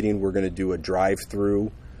anticipating we're going to do a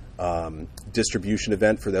drive-through distribution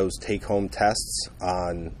event for those take-home tests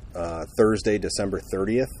on Thursday, December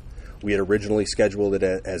 30th. We had originally scheduled it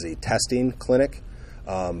as a testing clinic,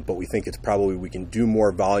 but we think it's probably we can do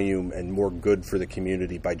more volume and more good for the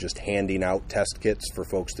community by just handing out test kits for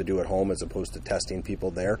folks to do at home as opposed to testing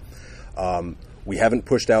people there. We haven't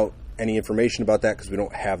pushed out any information about that because we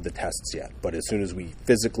don't have the tests yet, but as soon as we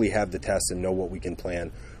physically have the tests and know what we can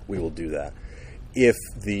plan, we will do that. If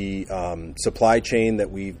the supply chain that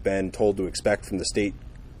we've been told to expect from the state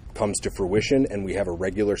comes to fruition and we have a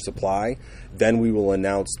regular supply, then we will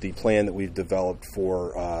announce the plan that we've developed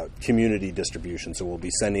for community distribution. So we'll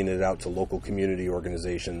be sending it out to local community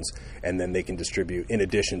organizations, and then they can distribute in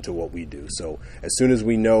addition to what we do. So as soon as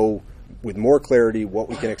we know with more clarity what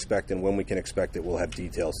we can expect and when we can expect it, we'll have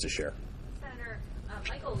details to share. Senator,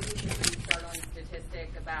 Michael recently started on a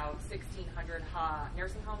statistic about 1,600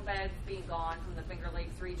 nursing home beds being gone from the Finger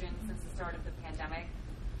Lakes region since the start of the pandemic.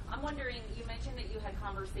 I'm wondering, you mentioned that you had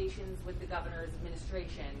conversations with the governor's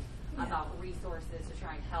administration about resources to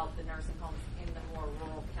try and help the nursing homes in the more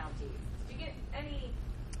rural counties. Did you get any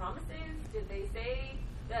promises? Did they say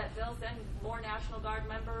that they'll send more National Guard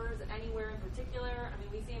members anywhere in particular? I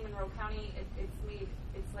mean, we see them in Rowe County.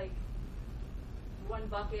 It's like one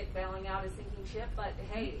bucket bailing out a sinking ship, but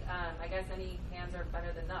hey, I guess any hands are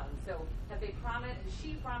better than none. So has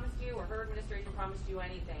she promised you, or her administration promised you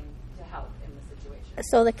anything to help in the situation?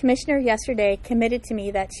 So the commissioner yesterday committed to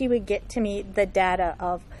me that she would get to me the data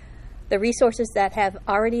of the resources that have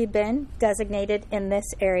already been designated in this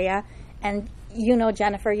area. And you know,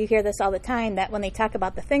 Jennifer, you hear this all the time, that when they talk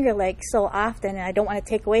about the Finger Lakes so often, and I don't want to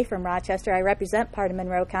take away from Rochester, I represent part of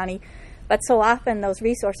Monroe County, but so often those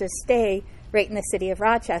resources stay right in the city of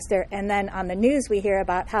Rochester. And then on the news we hear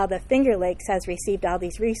about how the Finger Lakes has received all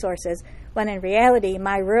these resources, when in reality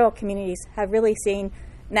my rural communities have really seen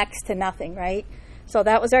next to nothing, right? So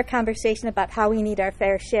that was our conversation about how we need our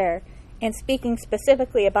fair share. And speaking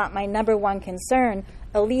specifically about my number one concern,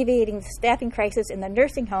 alleviating the staffing crisis in the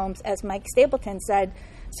nursing homes, as Mike Stapleton said,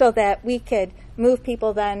 so that we could move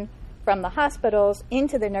people then from the hospitals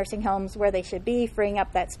into the nursing homes where they should be, freeing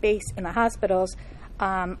up that space in the hospitals.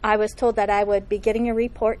 I was told that I would be getting a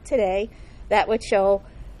report today that would show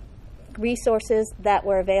resources that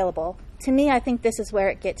were available. To me, I think this is where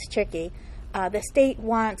it gets tricky. The state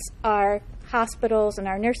wants our hospitals and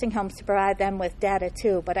our nursing homes to provide them with data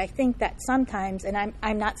too, but I think that sometimes, and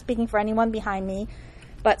I'm not speaking for anyone behind me,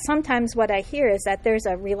 but sometimes what I hear is that there's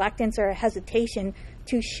a reluctance or a hesitation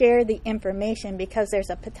to share the information because there's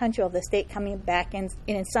a potential of the state coming back and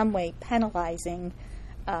in some way penalizing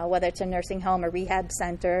whether it's a nursing home, a rehab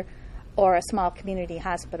center, or a small community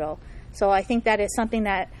hospital. So I think that is something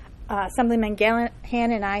that Assemblyman Gallahan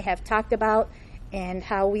and I have talked about, and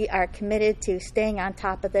how we are committed to staying on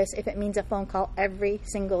top of this if it means a phone call every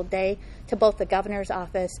single day to both the governor's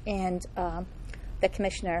office and the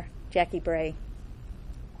commissioner, Jackie Bray.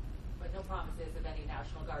 But no promises of any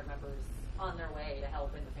National Guard members on their way to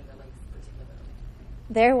help in the Finger Lakes particularly?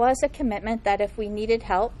 there was a commitment that if we needed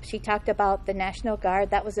help, she talked about the National Guard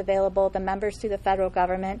that was available, the members through the federal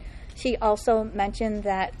government. She also mentioned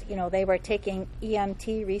that, they were taking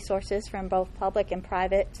EMT resources from both public and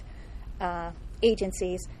private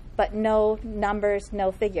agencies, but no numbers,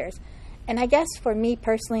 no figures. And I guess for me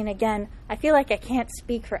personally, and again, I feel like I can't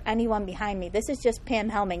speak for anyone behind me. This is just Pam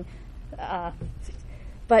Helming.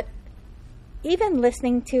 But even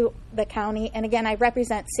listening to the county, and again, I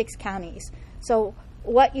represent 6 counties. So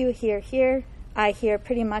what you hear here, I hear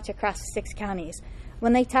pretty much across 6 counties.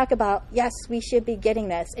 When they talk about, yes, we should be getting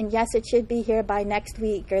this, and yes, it should be here by next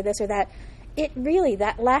week, or this or that, it really,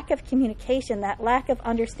 that lack of communication, that lack of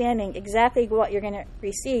understanding exactly what you're going to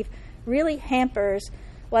receive really hampers,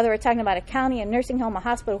 whether we're talking about a county, a nursing home, a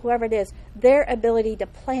hospital, whoever it is, their ability to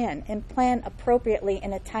plan and plan appropriately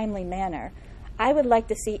in a timely manner. I would like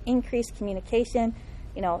to see increased communication,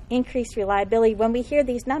 increased reliability. When we hear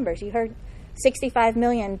these numbers, you heard $65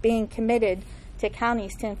 million being committed to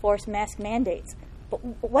counties to enforce mask mandates. But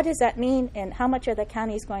what does that mean, and how much are the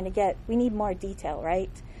counties going to get? We need more detail, right?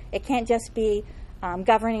 It can't just be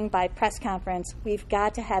governing by press conference. We've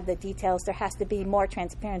got to have the details. There has to be more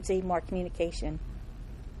transparency, more communication.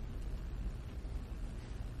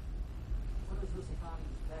 What is this county's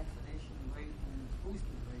vaccination rate and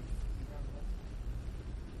booster rate?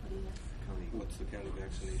 What's the county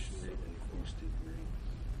vaccination rate and boosted rate?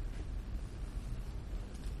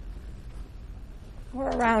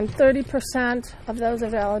 We're around 30% of those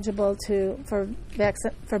are eligible for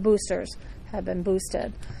boosters have been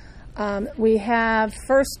boosted. We have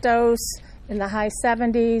first dose in the high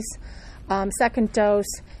 70s, second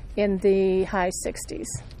dose in the high 60s.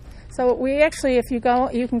 So we actually, you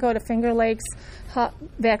can go to Finger Lakes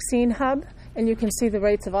Vaccine Hub, and you can see the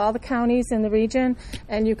rates of all the counties in the region,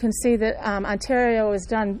 and you can see that Ontario has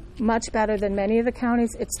done much better than many of the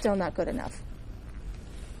counties. It's still not good enough.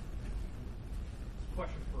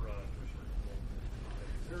 Question for Commissioner DeBolt.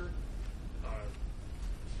 Is there a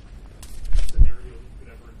scenario you could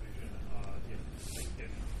ever envision if things get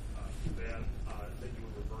too bad that you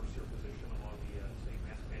would reverse your position along the state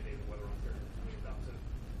mask mandate and whether Ontario adopts it?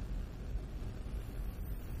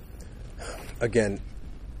 Again,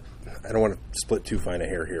 I don't want to split too fine a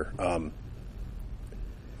hair here.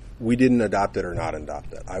 We didn't adopt it or not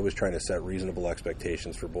adopt it. I was trying to set reasonable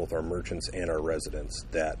expectations for both our merchants and our residents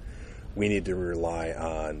that we need to rely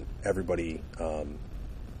on everybody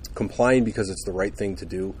complying because it's the right thing to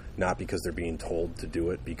do, not because they're being told to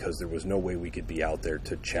do it, because there was no way we could be out there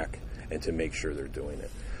to check and to make sure they're doing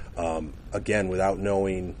it. Again, without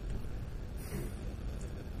knowing,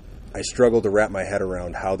 I struggle to wrap my head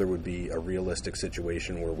around how there would be a realistic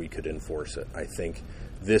situation where we could enforce it. I think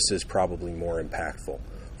this is probably more impactful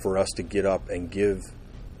for us to get up and give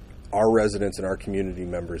our residents and our community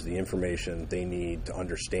members the information they need to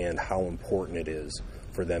understand how important it is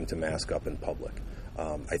for them to mask up in public.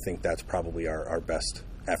 I think that's probably our best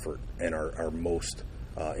effort and our most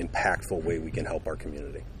impactful way we can help our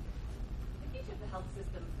community. If each of the health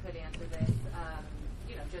systems could answer this,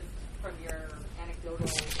 just from your anecdotal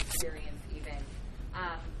experience even.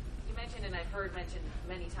 You mentioned, and I've heard mentioned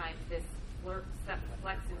many times, this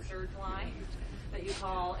Flex and Surge line that you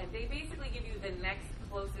call, and they basically give you the next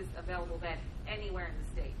closest available bed anywhere in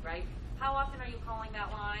the state, right? How often are you calling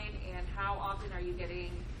that line, and how often are you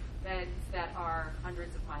getting beds that are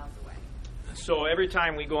hundreds of miles away? So every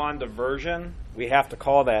time we go on diversion, we have to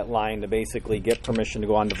call that line to basically get permission to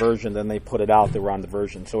go on diversion. Then they put it out that we're on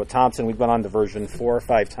diversion. So at Thompson, we've been on diversion 4 or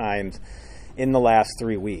 5 times in the last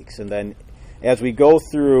 3 weeks. And then as we go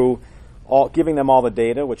through giving them all the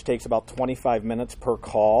data, which takes about 25 minutes per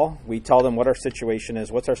call, we tell them what our situation is,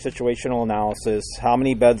 what's our situational analysis, how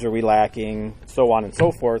many beds are we lacking, so on and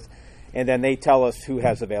so forth. And then they tell us who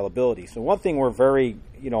has availability. So one thing we're very,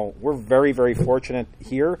 very fortunate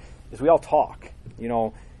here is we all talk.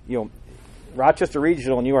 Rochester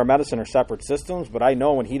Regional and UR Medicine are separate systems, but I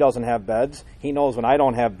know when he doesn't have beds. He knows when I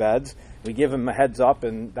don't have beds. We give him a heads up,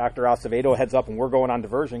 and Dr. Acevedo a heads up, and we're going on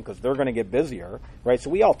diversion because they're going to get busier, right? So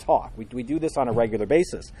we all talk. We do this on a regular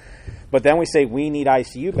basis. But then we say, we need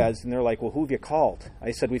ICU beds, and they're like, well, who have you called?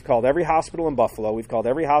 I said, we've called every hospital in Buffalo. We've called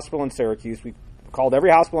every hospital in Syracuse. We've called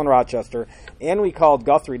every hospital in Rochester, and we called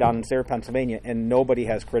Guthrie down in Sayre, Pennsylvania, and nobody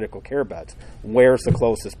has critical care beds. Where's the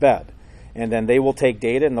closest bed? And then they will take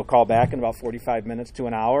data, and they'll call back in about 45 minutes to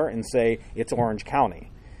an hour and say, it's Orange County.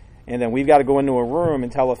 And then we've got to go into a room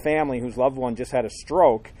and tell a family whose loved one just had a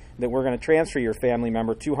stroke that we're going to transfer your family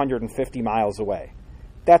member 250 miles away.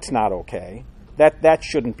 That's not okay. That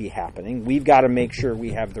shouldn't be happening. We've got to make sure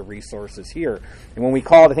we have the resources here. And when we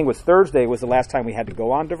called, I think it was Thursday, was the last time we had to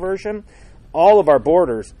go on diversion. all of our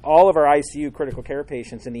boarders, all of our ICU critical care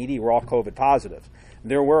patients in ED were all COVID positive.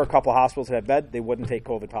 There were a couple hospitals that had bed, they wouldn't take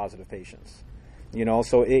COVID positive patients.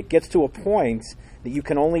 So it gets to a point that you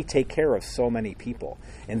can only take care of so many people.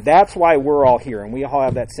 And that's why we're all here, and we all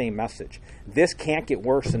have that same message. This can't get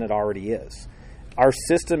worse than it already is. Our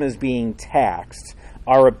system is being taxed.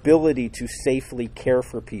 Our ability to safely care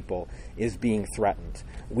for people is being threatened.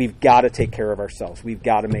 We've got to take care of ourselves. We've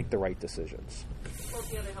got to make the right decisions.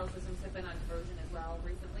 Both the other health systems have been on diversion as well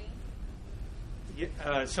recently.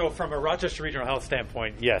 So from a Rochester Regional Health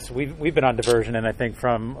standpoint, yes, we've been on diversion, and I think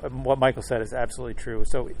from what Michael said is absolutely true.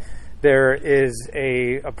 So there is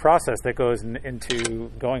a process that goes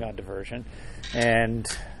into going on diversion, and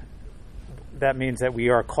that means that we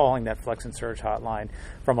are calling that Flex and Surge hotline.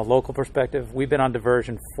 From a local perspective, we've been on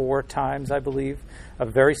diversion 4 times, I believe,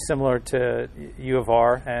 very similar to U of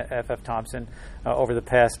R, FF Thompson, over the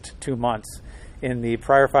past 2 months. In the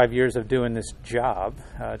prior 5 years of doing this job,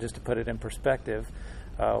 just to put it in perspective,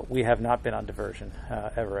 we have not been on diversion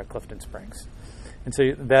ever at Clifton Springs. And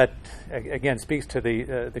so that, again, speaks to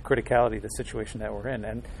the criticality of the situation that we're in.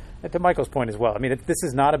 And to Michael's point as well, I mean, this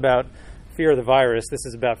is not about fear of the virus. This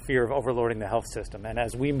is about fear of overloading the health system. And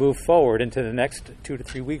as we move forward into the next 2 to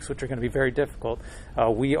 3 weeks, which are going to be very difficult,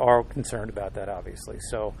 we are concerned about that, obviously.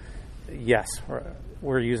 So, yes,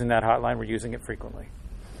 we're using that hotline. We're using it frequently.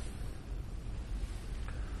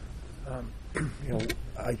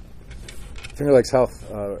 Finger Lakes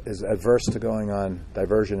Health is adverse to going on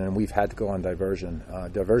diversion, and we've had to go on diversion.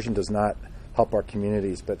 Diversion does not help our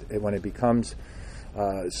communities, but when it becomes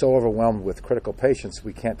so overwhelmed with critical patients,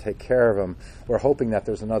 we can't take care of them. We're hoping that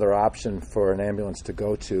there's another option for an ambulance to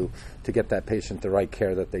go to get that patient the right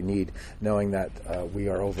care that they need, knowing that we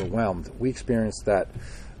are overwhelmed. We experienced that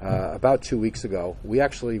about 2 weeks ago. We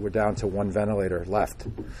actually were down to 1 ventilator left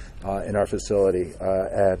in our facility,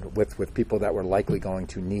 and with people that were likely going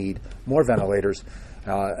to need more ventilators.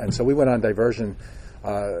 And so we went on diversion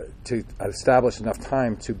to establish enough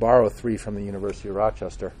time to borrow 3 from the University of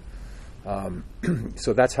Rochester.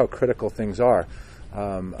 So that's how critical things are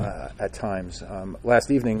at times. Last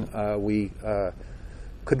evening, we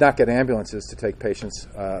could not get ambulances to take patients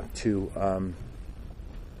to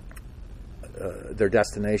their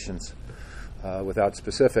destinations without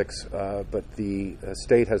specifics, but the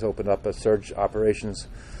state has opened up a surge operations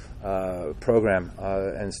program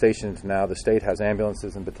and stationed now. The state has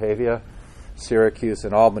ambulances in Batavia, Syracuse,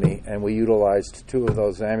 and Albany, and we utilized 2 of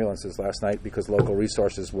those ambulances last night because local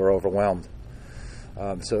resources were overwhelmed.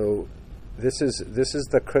 So this is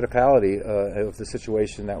the criticality of the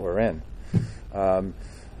situation that we're in. Are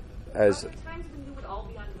there times when you would all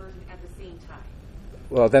be on diversion at the same time?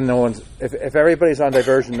 Well, then no one's. If everybody's on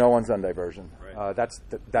diversion, no one's on diversion. Right.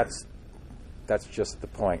 That's just the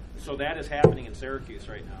point. So that is happening in Syracuse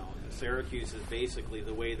right now. And Syracuse is basically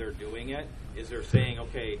the way they're doing it is they're saying,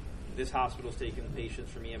 okay, this hospital's taking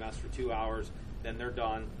patients from EMS for 2 hours, then they're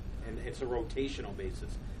done, and it's a rotational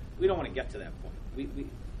basis. We don't want to get to that point.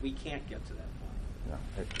 We can't get to that point.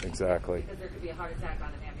 Yeah, exactly. Because there could be a heart attack on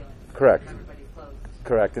an ambulance. Correct. Everybody's closed.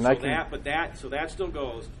 Correct. And so that still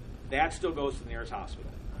goes to the nearest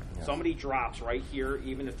hospital. Yes. Somebody drops right here,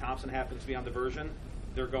 even if Thompson happens to be on diversion,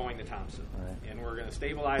 they're going to Thompson. Right. And we're going to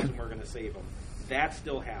stabilize them, we're going to save them. That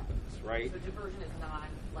still happens, right? So diversion is not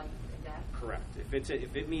life and death? Correct.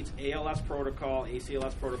 If it meets ALS protocol,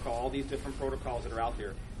 ACLS protocol, all these different protocols that are out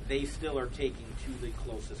there, they still are taking to the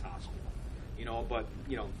closest hospital. But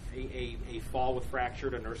a fall with fracture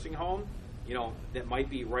to nursing home, that might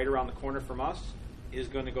be right around the corner from us, is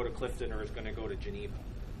going to go to Clifton or is going to go to Geneva,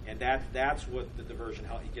 and that's what the diversion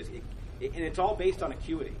help. And it's all based on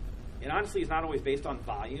acuity. And honestly, it's not always based on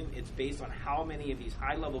volume. It's based on how many of these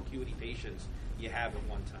high-level acuity patients you have at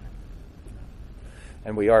one time.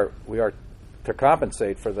 And we are to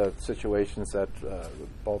compensate for the situations that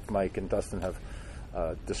both Mike and Dustin have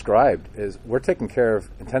described. Is we're taking care of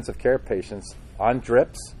intensive care patients on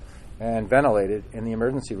drips and ventilated in the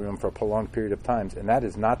emergency room for a prolonged period of time, and that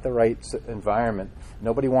is not the right environment.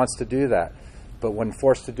 Nobody wants to do that, but when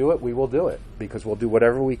forced to do it, we will do it because we'll do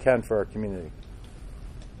whatever we can for our community.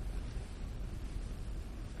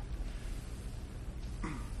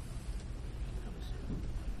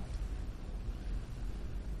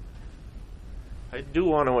 I do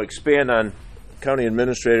want to expand on County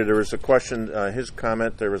Administrator. There was a question, his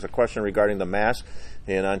comment, there was a question regarding the mask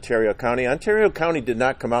in Ontario County. Ontario County did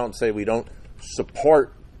not come out and say we don't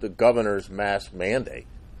support the governor's mask mandate.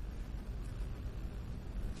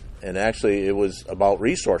 And actually, it was about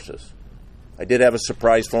resources. I did have a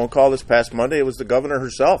surprise phone call this past Monday. It was the governor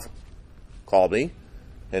herself called me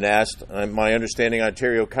and asked, my understanding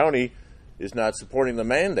Ontario County is not supporting the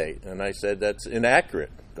mandate. And I said, that's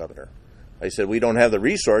inaccurate, Governor. I said, we don't have the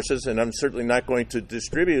resources, and I'm certainly not going to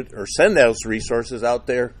distribute or send those resources out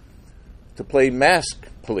there to play mask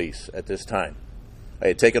police at this time. I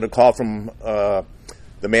had taken a call from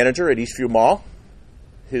the manager at Eastview Mall,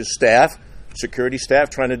 his staff, security staff,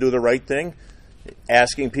 trying to do the right thing,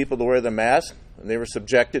 asking people to wear the mask, and they were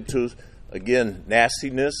subjected to, again,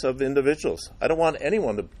 nastiness of individuals. I don't want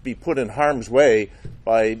anyone to be put in harm's way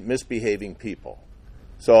by misbehaving people.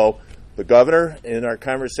 So the governor, in our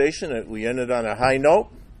conversation, we ended on a high note,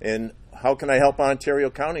 and how can I help Ontario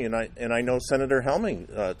County? And I know Senator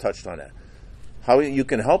Helming touched on that. How you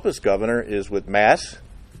can help us, Governor, is with masks,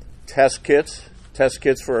 test kits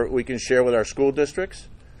for we can share with our school districts.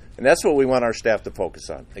 And that's what we want our staff to focus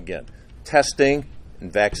on. Again, testing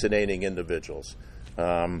and vaccinating individuals.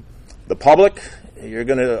 The public, you're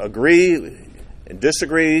going to agree and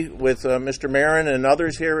disagree with Mr. Marin and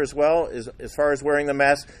others here as well. As far as wearing the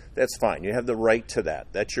mask, that's fine. You have the right to that.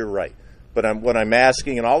 That's your right. But what I'm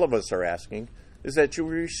asking, and all of us are asking, is that you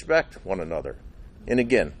respect one another. And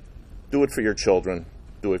again, do it for your children.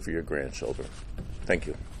 Do it for your grandchildren. Thank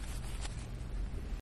you.